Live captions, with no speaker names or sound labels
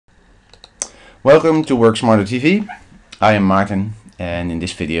Welcome to Work Smarter TV. I am Martin, and in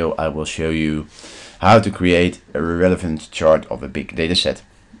this video I will show you how to create a relevant chart of a big data set.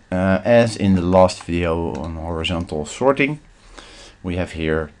 As in the last video on horizontal sorting, we have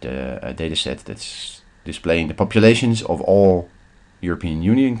here the data set that's displaying the populations of all European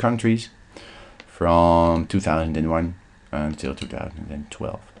Union countries from 2001 until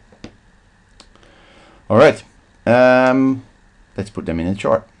 2012. Alright, let's put them in a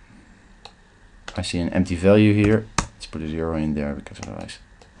chart. I see an empty value here. Let's put a 0 in there because otherwise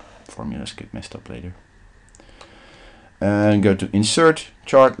formulas get messed up later. And go to Insert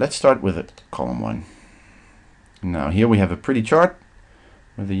Chart. Let's start with a column 1. Now here we have a pretty chart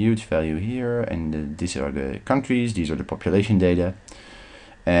with a huge value here, and these are the countries, these are the population data,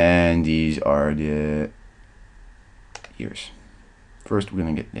 and these are the years. First we're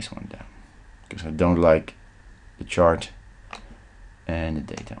going to get this one down because I don't like the chart and the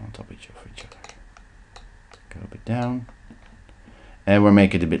data on top of each other. Go a bit down, and we'll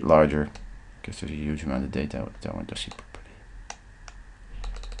make it a bit larger because there's a huge amount of data that I want to see properly.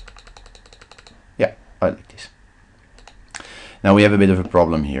 Yeah, I like this. Now we have a bit of a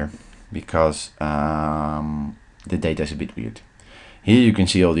problem here because the data is a bit weird. Here you can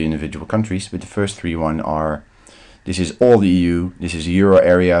see all the individual countries, but the first three are, this is all the EU, this is the Euro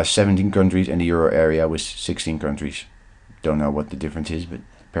area, 17 countries, and the Euro area with 16 countries. Don't know what the difference is, but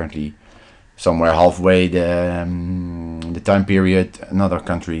apparently somewhere halfway the time period another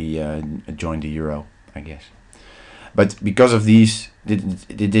country joined the Euro, I guess. But because of these,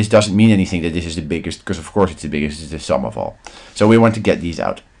 this doesn't mean anything that this is the biggest, because of course it's the biggest, it's the sum of all. So we want to get these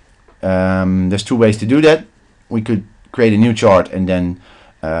out. There's two ways to do that. We could create a new chart and then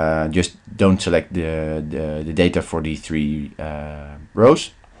just don't select the data for the three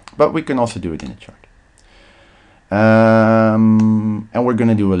rows, but we can also do it in a chart. And we're going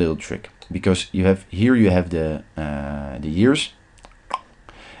to do a little trick, because you have the years,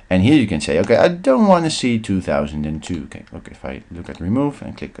 and here you can say, okay, I don't want to see 2002. Okay, look, if I look at remove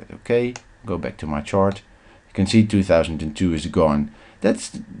and click OK, go back to my chart, you can see 2002 is gone.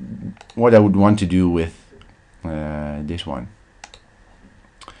 That's what I would want to do with this one.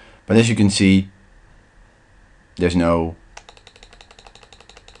 But as you can see, there's no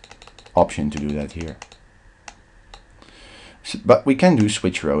option to do that here. So, but we can do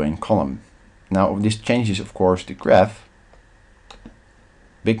switch row and column. Now this changes, of course, the graph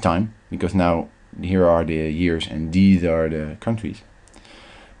big time, because now here are the years and these are the countries,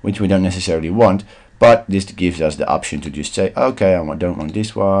 which we don't necessarily want. But this gives us the option to just say, okay, I don't want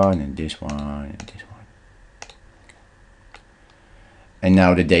this one and this one and this one. And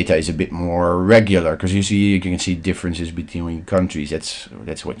now the data is a bit more regular, because you can see differences between countries.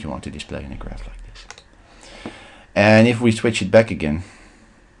 That's what you want to display in a graph like this. And if we switch it back again,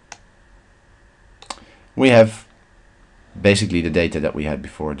 we have basically the data that we had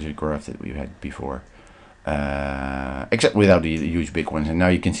before, the graph that we had before, except without the huge big ones. And now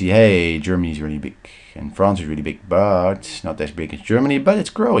you can see, hey, Germany is really big and France is really big, but not as big as Germany, but it's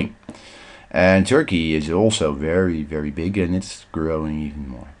growing. And Turkey is also very, very big, and it's growing even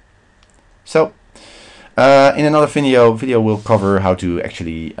more. So in another video we'll cover how to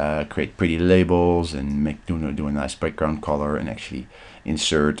actually create pretty labels and do a nice background color and actually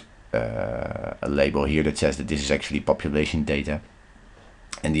insert a label here that says that this is actually population data,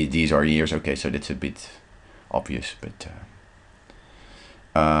 and these are years. Okay, so that's a bit obvious, but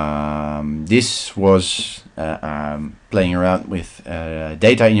this was playing around with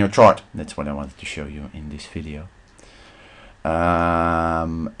data in your chart. That's what I wanted to show you in this video.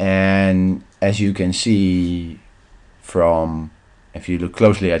 And as you can see from, if you look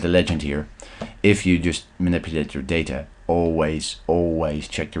closely at the legend here, if you just manipulate your data, always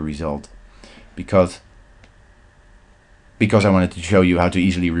check the result, because I wanted to show you how to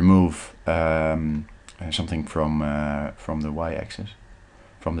easily remove something from the y-axis,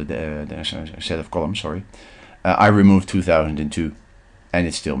 from the set of columns. Sorry, I removed 2002, and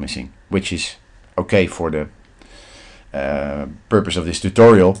it's still missing, which is okay for the purpose of this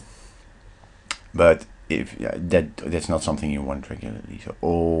tutorial, but if that's not something you want regularly. So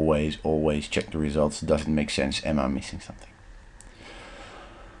always check the results. Does it make sense? Am I missing something?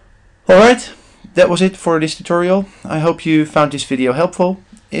 Alright, that was it for this tutorial. I hope you found this video helpful.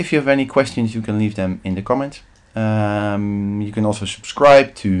 If you have any questions, you can leave them in the comments. You can also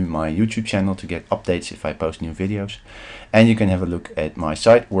subscribe to my YouTube channel to get updates if I post new videos, and you can have a look at my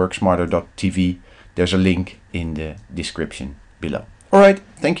site worksmarter.tv. There's a link in the description below. Alright,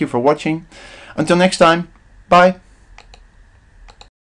 thank you for watching. Until next time, bye.